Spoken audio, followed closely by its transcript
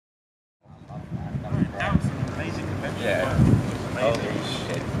Yeah. Wow. Amazing.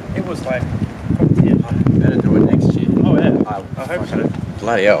 Holy shit. It was like from 10. Better do it next year. Oh yeah. I hope so.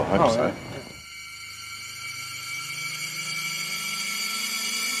 Bloody hell, I hope Oh, so. yeah.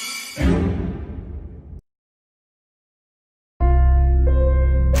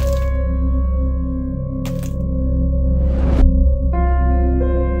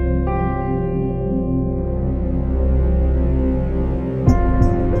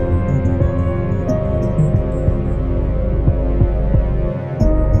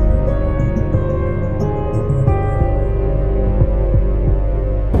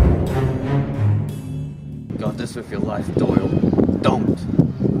 Got this with your life, Doyle. Don't,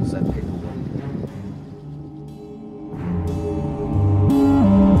 said people.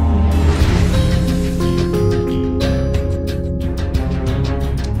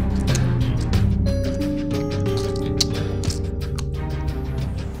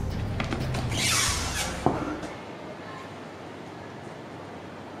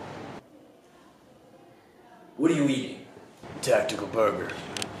 What are you eating? Tactical burger.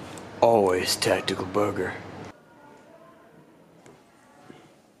 Always tactical burger.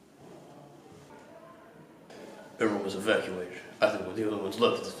 Everyone was evacuated. I think we're the only ones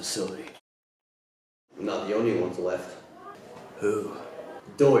left at this facility. We're not the only ones left. Who?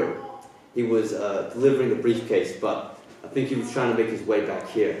 Doyle. He was delivering the briefcase, but I think he was trying to make his way back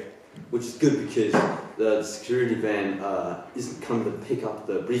here. Which is good because the security van isn't coming to pick up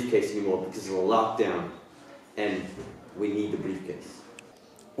the briefcase anymore because of the lockdown. And we need the briefcase.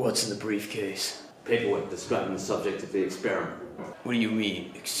 What's in the briefcase? Paperwork describing the subject of the experiment. What do you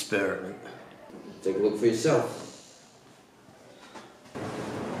mean, experiment? Take a look for yourself.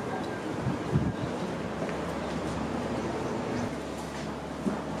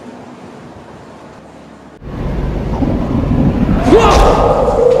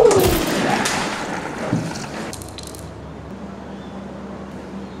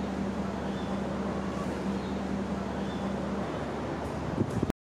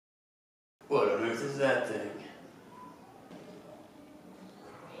 What on earth is that thing?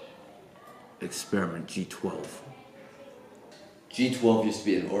 Experiment G12. G12 used to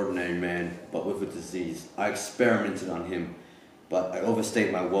be an ordinary man, but with a disease. I experimented on him, but I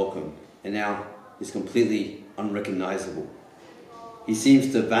overstayed my welcome, and now he's completely unrecognizable. He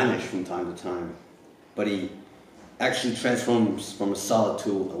seems to vanish from time to time, but he actually transforms from a solid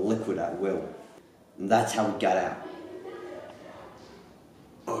to a liquid at will. And that's how he got out.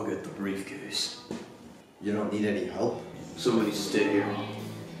 I'll get the briefcase. You don't need any help? Someone needs to stay here.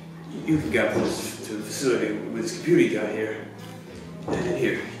 You can get this to the facility with this computer guy here. And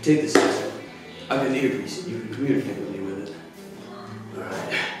here, take this. I've got an earpiece. You can communicate with me with it.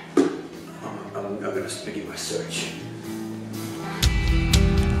 Alright. I'm gonna begin my search.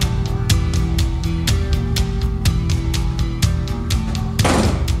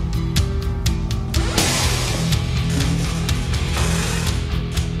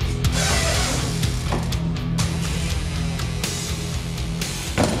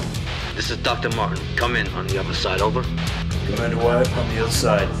 This is Dr. Martin. Come in on the other side, over. Commander Wyatt, on the other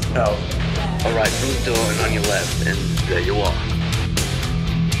side. Out. All right, through the door and on your left, and there you are.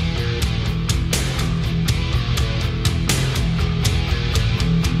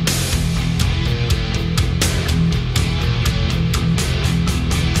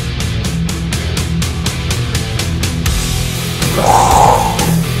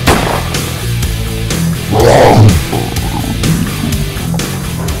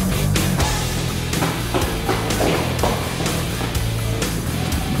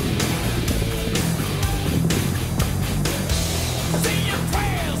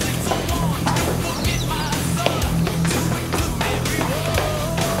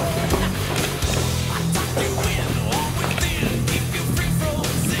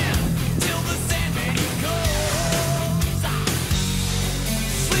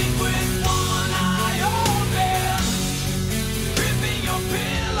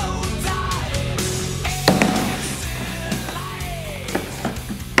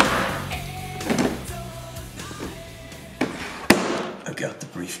 I got the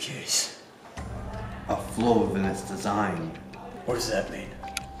briefcase. A flaw within its design. What does that mean?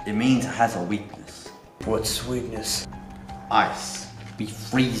 It means it has a weakness. What's weakness? Ice. We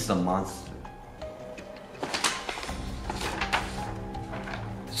freeze the monster.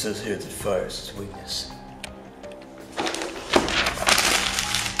 It says here that fire is its weakness.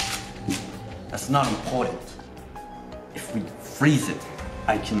 That's not important. If we freeze it,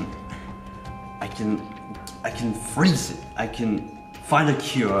 I can freeze it. I can find a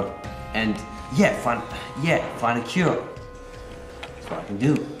cure and find a cure. That's what I can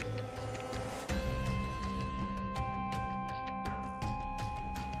do.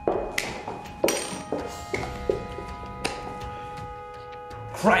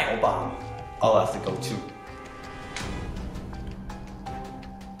 cryo bomb. I'll have to go too.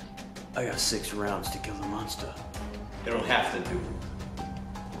 I got 6 rounds to kill the monster. You don't have to do.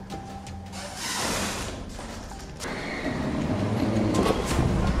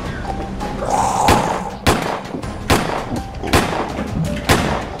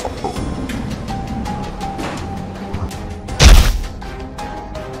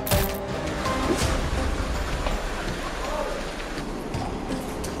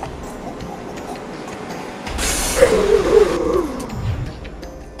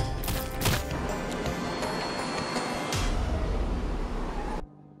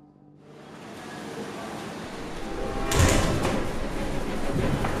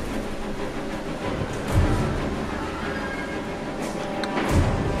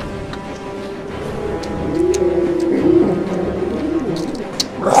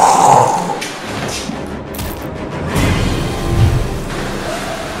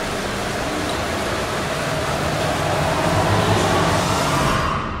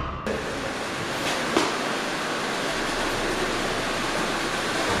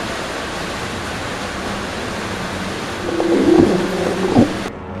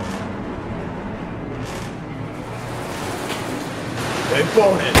 Hey,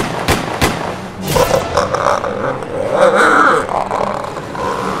 bonehead.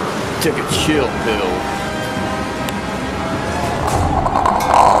 Take a chill pill.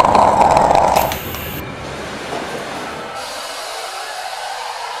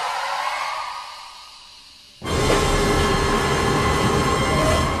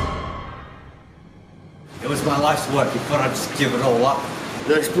 It was my life's work. You thought I'd just give it all up?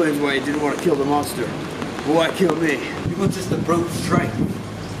 That explains why you didn't want to kill the monster. But why kill me? You were just a brute strength.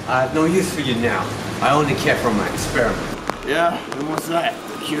 I have no use for you now. I only care for my experiment. Yeah? And what's that?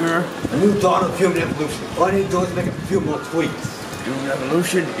 The cure? A new dawn of human evolution. All I need to do is make a few more tweaks. Human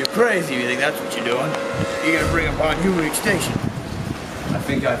evolution? You're crazy if you think that's what you're doing. You're gonna bring upon human extinction. I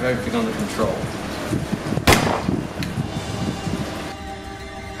think I have everything under control.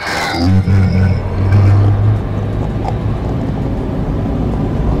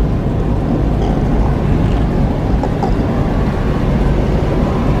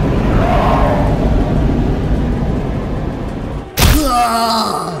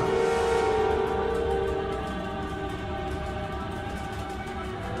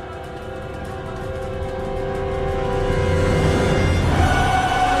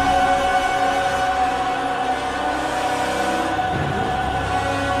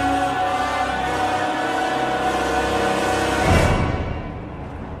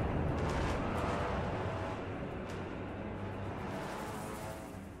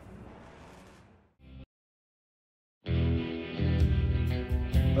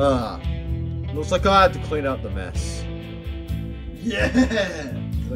 Looks like I have to clean out the mess. Yeah!